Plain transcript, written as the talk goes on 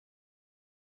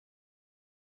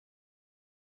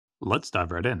Let's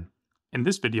dive right in. In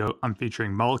this video, I'm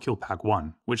featuring Molecule Pack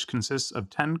 1, which consists of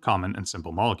 10 common and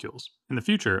simple molecules. In the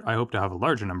future, I hope to have a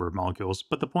larger number of molecules,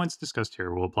 but the points discussed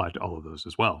here will apply to all of those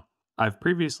as well. I've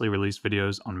previously released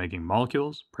videos on making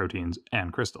molecules, proteins,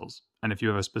 and crystals, and if you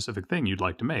have a specific thing you'd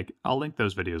like to make, I'll link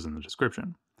those videos in the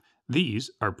description.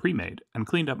 These are pre-made and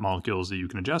cleaned up molecules that you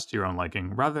can adjust to your own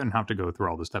liking rather than have to go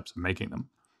through all the steps of making them.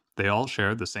 They all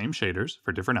share the same shaders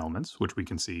for different elements, which we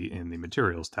can see in the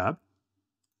Materials tab.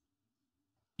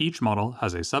 Each model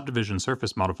has a subdivision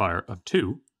surface modifier of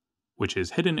 2, which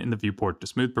is hidden in the viewport to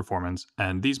smooth performance,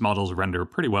 and these models render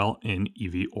pretty well in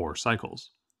Eevee or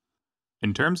Cycles.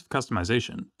 In terms of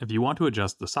customization, if you want to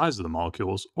adjust the size of the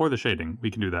molecules or the shading, we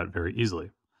can do that very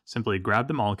easily. Simply grab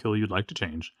the molecule you'd like to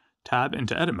change, tab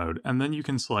into edit mode, and then you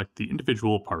can select the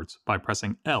individual parts by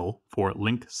pressing L for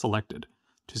link selected.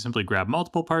 To simply grab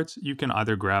multiple parts, you can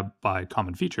either grab by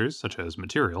common features such as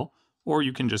material, or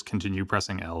you can just continue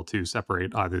pressing L to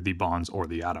separate either the bonds or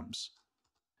the atoms.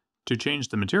 To change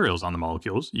the materials on the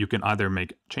molecules, you can either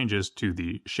make changes to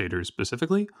the shaders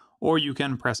specifically, or you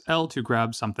can press L to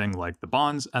grab something like the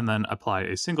bonds and then apply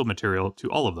a single material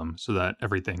to all of them so that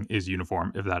everything is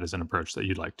uniform if that is an approach that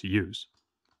you'd like to use.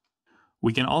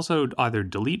 We can also either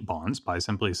delete bonds by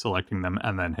simply selecting them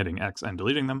and then hitting X and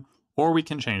deleting them, or we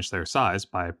can change their size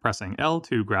by pressing L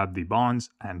to grab the bonds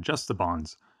and just the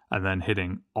bonds, and then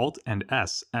hitting Alt and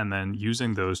S, and then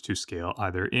using those to scale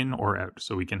either in or out.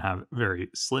 So we can have very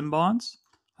slim bonds,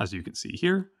 as you can see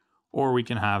here, or we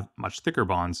can have much thicker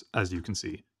bonds, as you can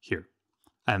see here.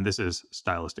 And this is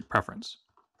stylistic preference.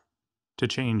 To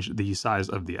change the size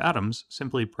of the atoms,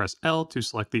 simply press L to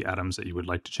select the atoms that you would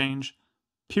like to change,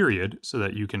 period, so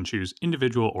that you can choose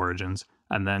individual origins,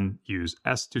 and then use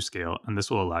S to scale, and this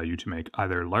will allow you to make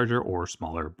either larger or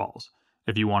smaller balls.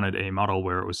 If you wanted a model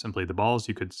where it was simply the balls,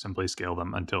 you could simply scale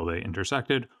them until they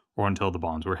intersected or until the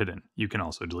bonds were hidden. You can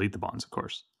also delete the bonds, of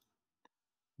course.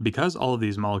 Because all of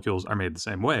these molecules are made the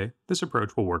same way, this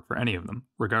approach will work for any of them,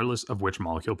 regardless of which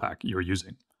molecule pack you're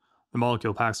using. The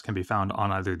molecule packs can be found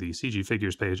on either the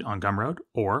CGFigures page on Gumroad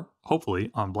or,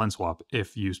 hopefully, on blendswap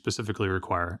if you specifically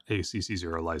require a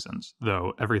CC0 license,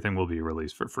 though everything will be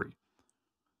released for free.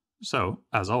 So,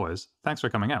 as always, thanks for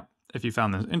coming out. If you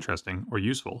found this interesting or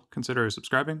useful, consider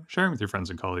subscribing, sharing with your friends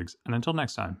and colleagues, and until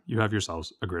next time, you have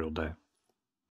yourselves a great old day.